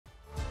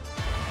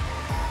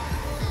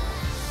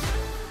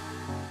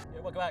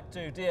back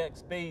to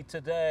DXB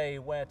Today,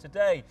 where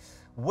today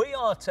we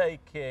are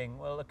taking,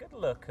 well, a good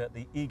look at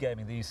the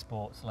e-gaming, the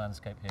esports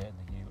landscape here in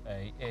the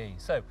UAE.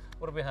 So,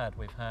 what have we had?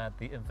 We've had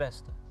the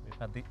investor, we've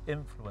had the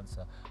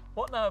influencer.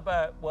 What now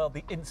about, well,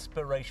 the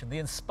inspiration, the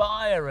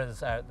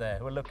inspirers out there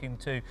who are looking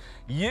to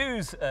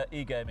use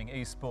e-gaming,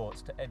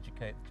 esports to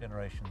educate the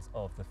generations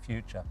of the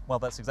future? Well,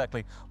 that's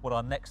exactly what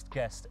our next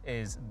guest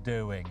is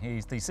doing.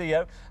 He's the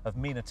CEO of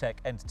Minatech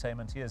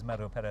Entertainment. He is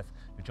Mario Perez,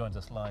 who joins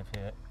us live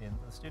here in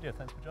the studio.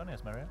 Thanks for joining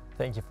us, Mario.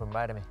 Thank you for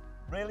inviting me.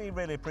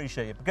 Really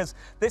appreciate it, because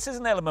this is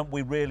an element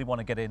we really want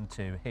to get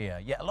into here.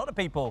 Yeah, a lot of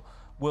people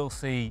will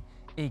see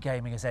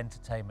e-gaming as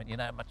entertainment. You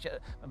know,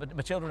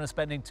 my children are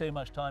spending too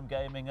much time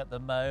gaming at the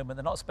moment.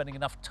 They're not spending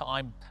enough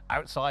time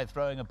outside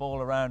throwing a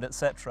ball around,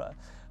 etc.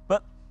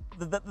 But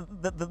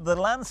the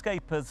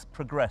landscape has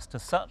progressed to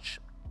such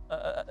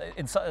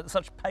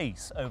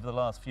pace over the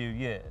last few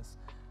years.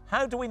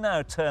 How do we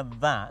now turn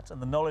that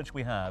and the knowledge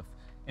we have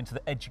into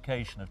the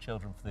education of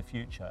children for the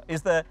future?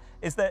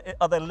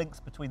 Are there links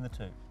between the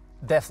two?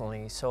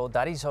 Definitely. So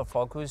that is our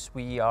focus.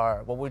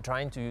 What we're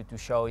trying to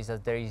show is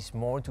that there is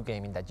more to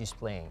gaming than just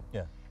playing.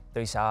 Yeah.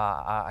 There is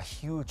a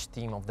huge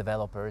team of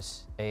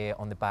developers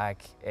on the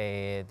back.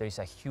 There is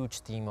a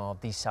huge team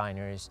of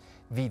designers,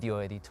 video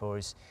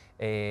editors.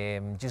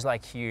 Just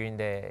like here in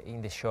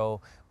the show,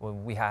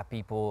 when we have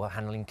people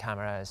handling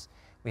cameras,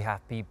 we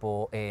have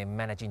people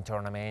managing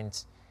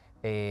tournaments.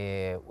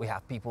 We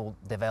have people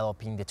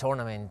developing the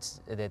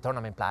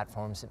tournament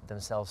platforms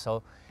themselves.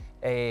 So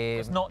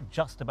it's not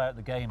just about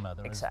the gamer.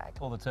 There is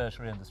all the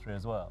tertiary industry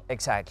as well.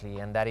 Exactly,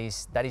 and that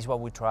is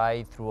what we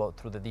try through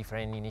the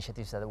different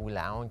initiatives that we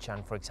launch.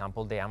 And for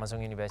example, the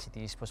Amazon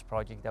University Esports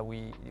project that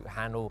we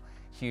handle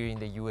here in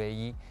the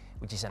UAE,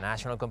 which is a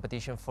national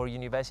competition for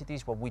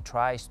universities. What we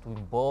try is to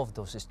involve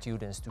those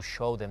students to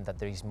show them that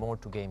there is more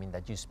to gaming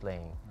than just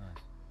playing.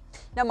 Nice.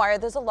 Now, Mario,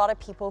 there's a lot of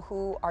people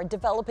who are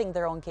developing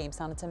their own games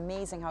now, and it's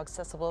amazing how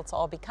accessible it's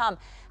all become.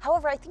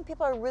 However, I think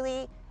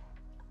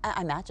I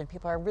imagine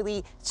people are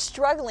really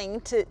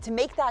struggling to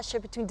make that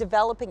shift between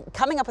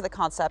coming up with a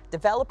concept,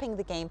 developing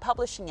the game,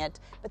 publishing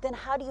it, but then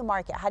how do you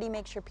market? How do you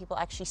make sure people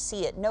actually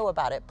see it, know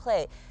about it,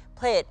 play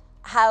it?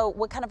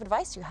 What kind of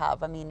advice do you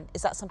have? I mean,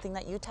 is that something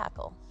that you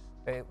tackle?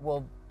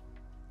 Well,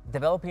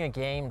 developing a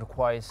game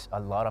requires a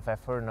lot of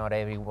effort. Not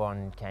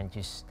everyone can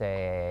just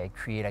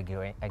create a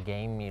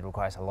game. It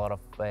requires a lot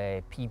of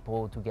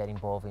people to get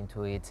involved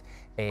into it.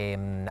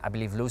 I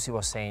believe Lucy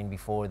was saying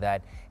before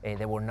that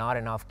there were not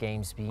enough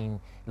games being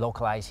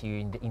localized here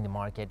in the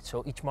market.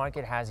 So each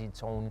market has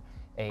its own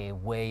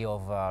way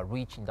of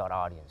reaching that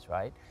audience,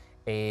 right?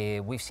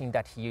 We've seen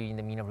that here in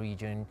the MENA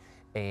region,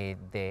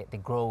 the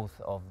growth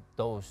of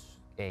those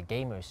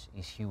gamers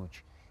is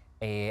huge.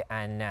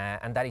 And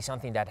that is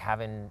something that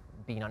haven't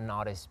been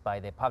unnoticed by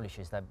the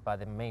publishers, by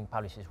the main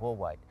publishers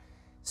worldwide.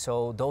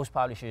 So those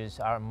publishers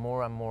are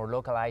more and more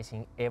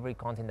localizing every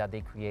content that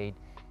they create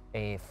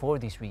for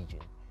this region,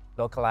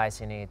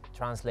 localizing it,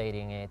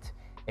 translating it,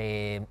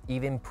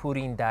 even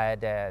putting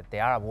the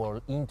Arab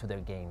world into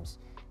their games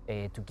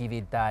to give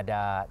it that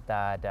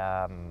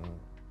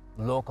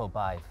local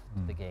vibe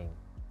to the game.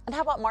 And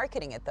how about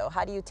marketing it though?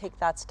 How do you take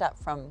that step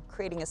from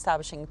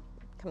establishing,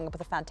 coming up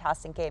with a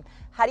fantastic game?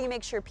 How do you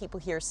make sure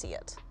people here see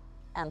it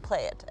and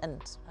play it?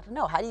 And I don't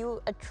know, how do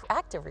you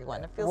attract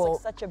everyone? It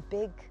feels like such a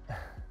big...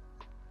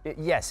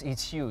 Yes,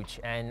 it's huge,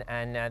 and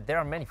there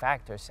are many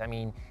factors. I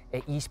mean,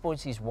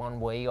 esports is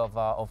one way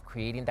of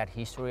creating that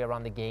history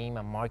around the game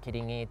and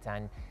marketing it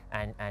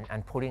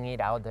and putting it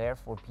out there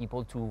for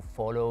people to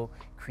follow,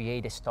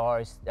 create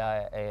stars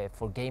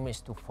for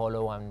gamers to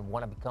follow and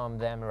want to become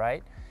them,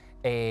 right?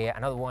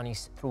 Another one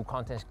is through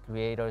content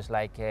creators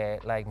like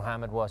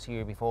Mohammed was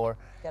here before.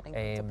 Getting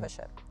to push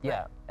it.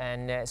 Yeah,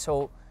 and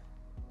so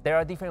there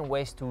are different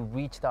ways to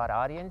reach that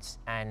audience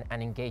and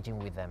engaging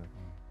with them.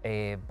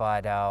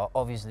 But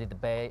obviously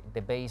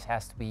the base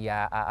has to be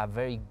a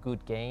very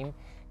good game.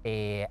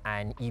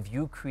 And if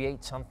you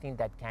create something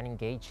that can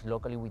engage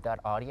locally with that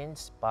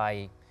audience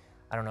by,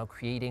 I don't know,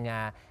 creating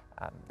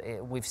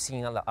we've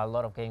seen a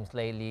lot of games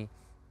lately,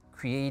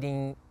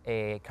 creating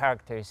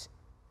characters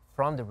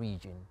from the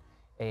region.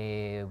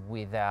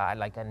 With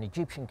like an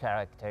Egyptian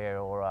character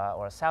or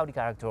a Saudi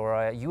character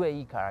or a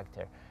UAE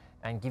character,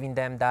 and giving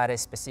them that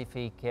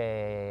specific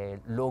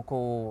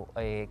local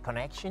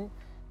connection,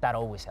 that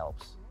always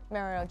helps.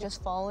 Mario,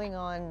 just following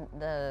on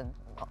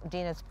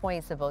Dina's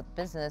points about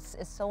business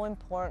is so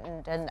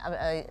important, and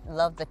I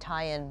love the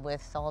tie-in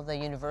with all the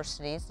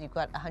universities. You've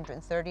got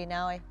 130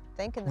 now, I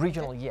think, in the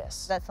regional, region.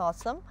 yes. That's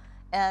awesome.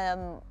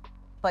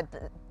 But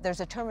there's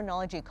a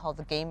terminology called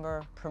the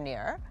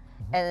gamerpreneur.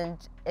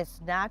 And it's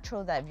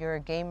natural that if you're a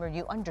gamer,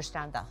 you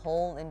understand the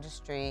whole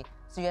industry,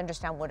 so you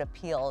understand what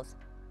appeals.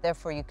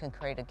 Therefore, you can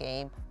create a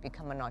game,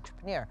 become an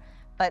entrepreneur.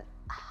 But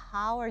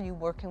how are you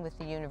working with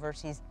the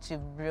universities to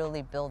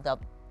really build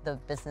up the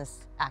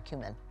business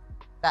acumen?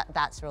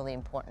 That's really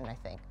important, I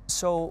think.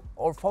 So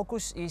our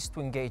focus is to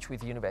engage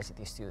with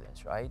university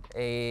students, right?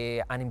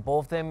 And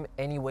involve them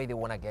any way they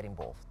want to get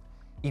involved.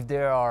 if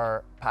they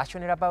are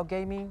passionate about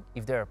gaming,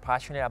 if they're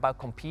passionate about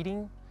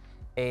competing,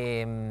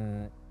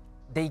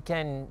 they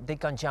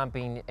can jump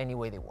in any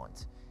way they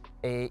want.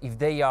 If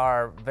they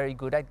are very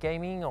good at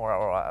gaming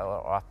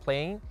or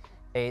playing,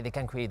 they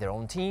can create their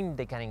own team.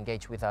 They can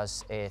engage with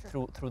us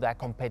through that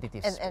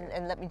competitive spirit.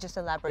 And let me just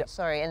elaborate. Yep.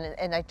 Sorry,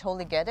 and I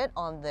totally get it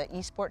on the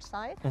esports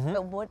side.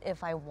 But what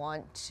if I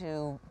want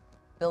to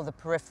build a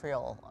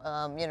peripheral?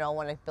 You know, I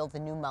want to build a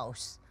new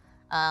mouse,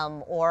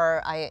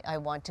 or I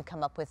want to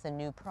come up with a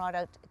new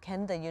product.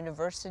 Can the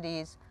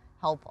universities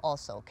help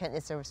also?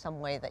 Is there some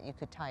way that you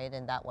could tie it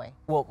in that way?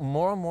 Well,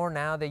 more and more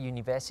now the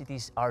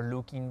universities are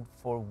looking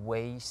for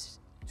ways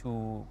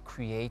to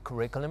create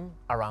curriculum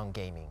around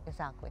gaming.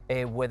 Exactly.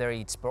 Whether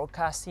it's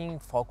broadcasting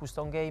focused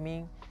on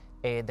gaming,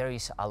 there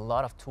is a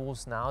lot of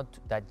tools now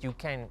that you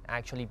can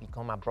actually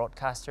become a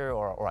broadcaster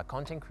or a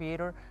content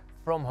creator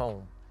from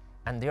home.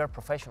 And they are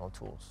professional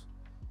tools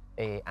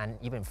and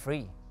even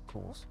free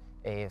tools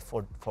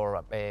for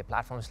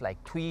platforms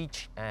like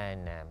Twitch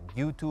and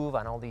YouTube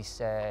and all these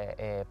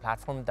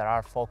platforms that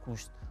are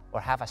focused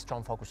or have a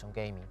strong focus on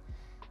gaming.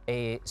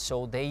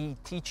 So they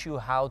teach you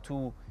how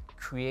to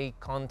create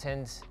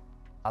content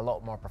a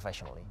lot more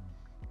professionally.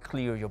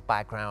 Clear your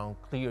background,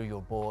 clear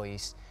your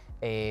voice,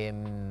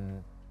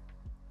 and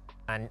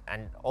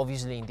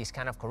obviously in this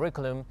kind of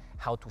curriculum,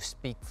 how to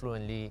speak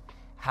fluently,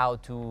 how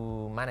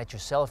to manage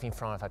yourself in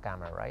front of a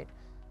camera, right?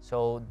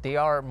 So they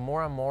are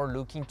more and more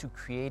looking to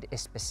create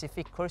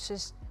specific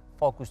courses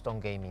focused on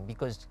gaming,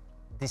 because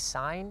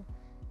design,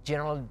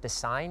 general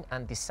design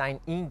and design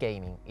in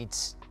gaming,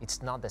 it's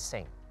not the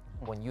same.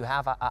 When you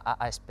have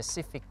a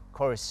specific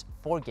course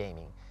for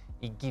gaming,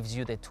 it gives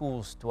you the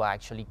tools to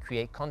actually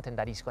create content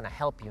that is going to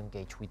help you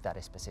engage with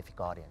that specific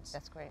audience.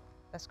 That's great.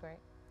 That's great.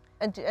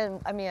 And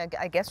I mean,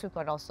 I guess we've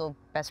got also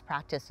best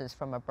practices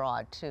from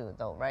abroad too,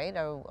 though, right?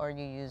 Are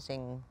you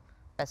using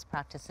best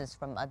practices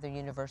from other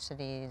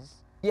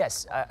universities?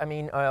 Yes, I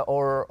mean,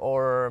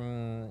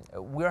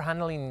 we're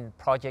handling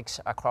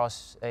projects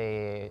across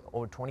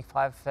over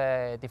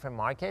 25 different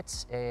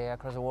markets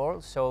across the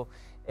world. So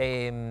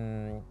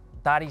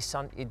that is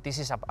this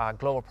is a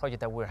global project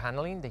that we're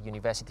handling. The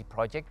university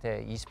project,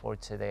 the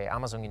esports, the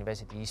Amazon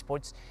University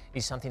esports,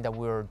 is something that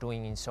we're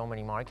doing in so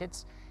many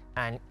markets,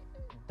 and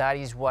that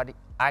is what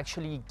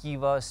actually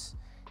give us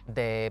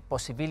the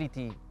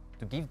possibility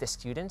to give the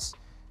students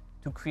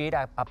to create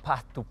a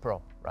path to pro,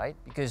 right?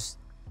 Because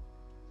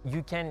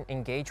you can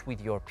engage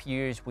with your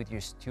peers, with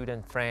your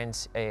student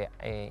friends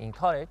in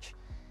college,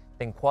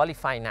 then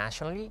qualify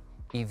nationally.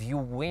 If you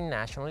win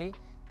nationally,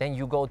 then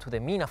you go to the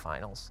MENA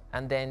finals,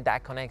 and then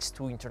that connects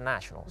to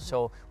international.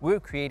 So we're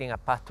creating a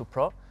path to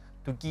pro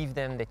to give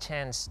them the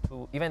chance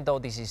to, even though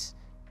this is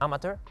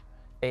amateur,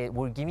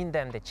 we're giving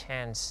them the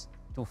chance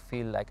to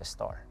feel like a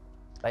star,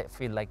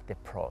 feel like the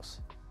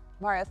pros.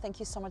 Mario, thank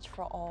you so much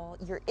for all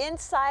your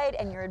insight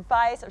and your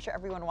advice. I'm sure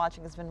everyone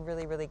watching has been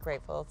really, really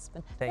grateful. It's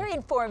been a very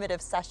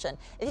informative session.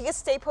 If you could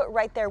stay put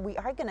right there, we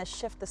are going to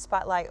shift the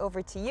spotlight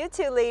over to you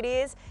two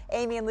ladies,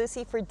 Amy and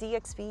Lucy, for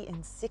DXB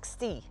in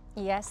 60.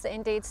 Yes,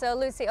 indeed. So,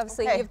 Lucy,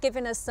 obviously, you've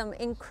given us some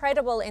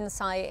incredible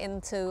insight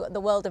into the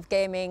world of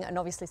gaming and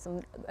obviously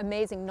some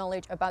amazing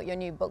knowledge about your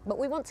new book. But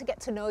we want to get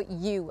to know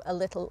you a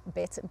little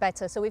bit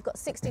better. So we've got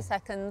 60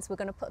 seconds. We're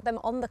going to put them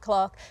on the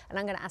clock, and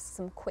I'm going to ask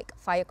some quick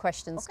fire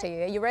questions to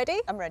you. Are you ready?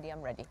 I'm ready.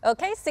 I'm ready.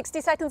 Okay,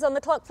 60 seconds on the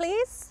clock,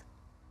 please.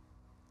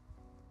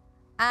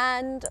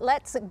 And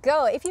let's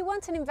go. If you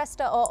weren't an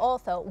investor or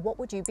author, what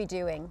would you be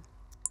doing?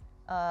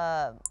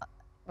 A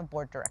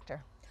board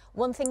director.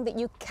 One thing that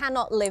you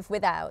cannot live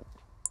without?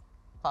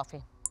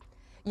 Coffee.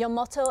 Your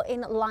motto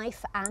in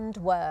life and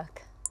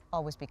work?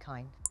 Always be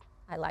kind.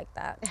 I like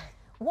that.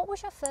 What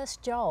was your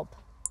first job?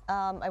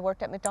 I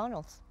worked at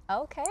McDonald's.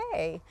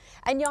 Okay.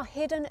 And your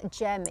hidden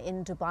gem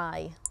in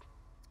Dubai?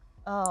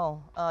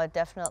 Oh,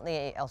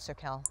 definitely El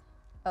Circal.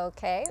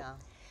 Okay.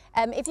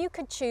 Yeah. If you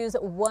could choose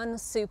one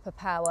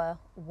superpower,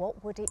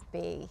 what would it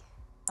be?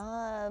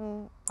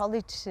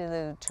 Probably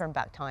to turn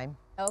back time.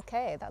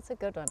 Okay, that's a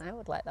good one. I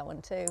would like that one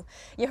too.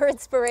 Your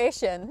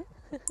inspiration?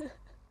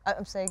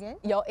 I'm saying again?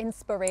 Your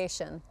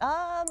inspiration?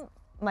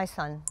 My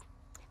son.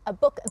 A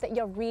book that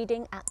you're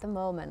reading at the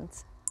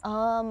moment?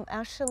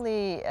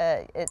 Actually,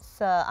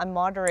 I'm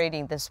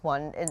moderating this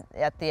one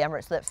at the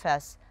Emirates Lit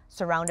Fest,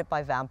 Surrounded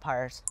by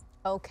Vampires.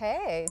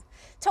 Okay.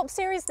 Top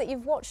series that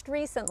you've watched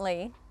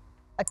recently?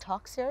 A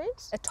talk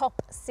series? A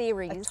top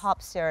series. A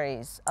top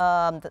series.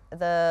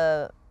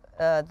 The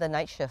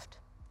Night Shift.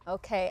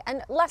 Okay,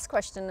 and last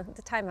question,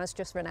 the time has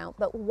just run out,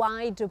 but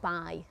why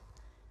Dubai?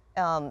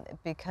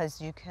 Because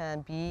you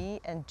can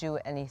be and do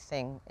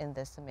anything in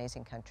this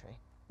amazing country.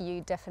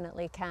 You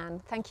definitely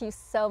can. Thank you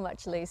so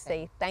much,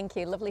 Lucy. Thank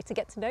you. Lovely to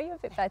get to know you a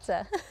bit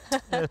better.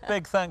 Yeah,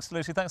 big thanks,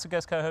 Lucy. Thanks for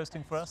guest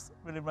co-hosting for us.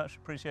 Really much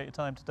appreciate your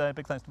time today.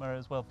 Big thanks to Mario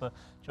as well for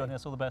joining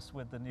us. All the best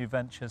with the new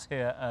ventures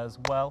here as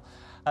well.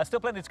 Still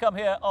plenty to come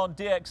here on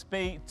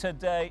DXB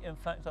today. In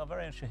fact, our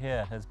very own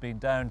Shahir has been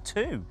down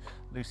to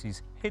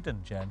Lucy's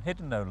hidden gem,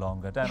 hidden no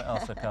longer, down at El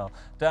Circal,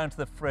 down to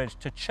the fridge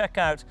to check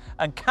out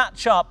and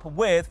catch up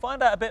with,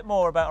 find out a bit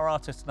more about our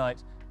artist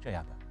tonight Jay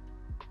Abbo.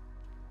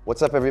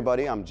 What's up,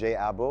 everybody? I'm Jay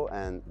Abbo,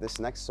 and this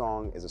next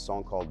song is a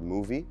song called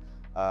Movie.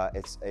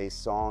 It's a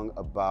song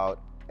about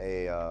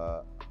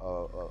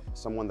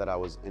someone that I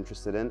was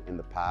interested in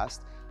the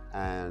past,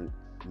 and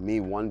me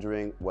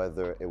wondering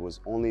whether it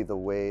was only the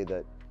way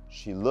that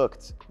she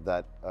looked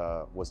that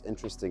was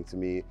interesting to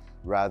me,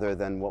 rather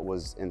than what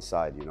was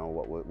inside, you know,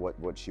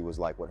 what she was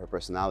like, what her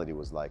personality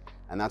was like.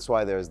 And that's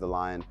why there's the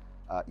line,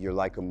 "You're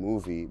like a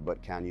movie,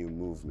 but can you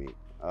move me?"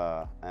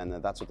 And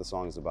that's what the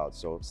song is about.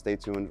 So stay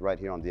tuned right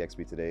here on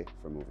DXB Today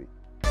for Movie.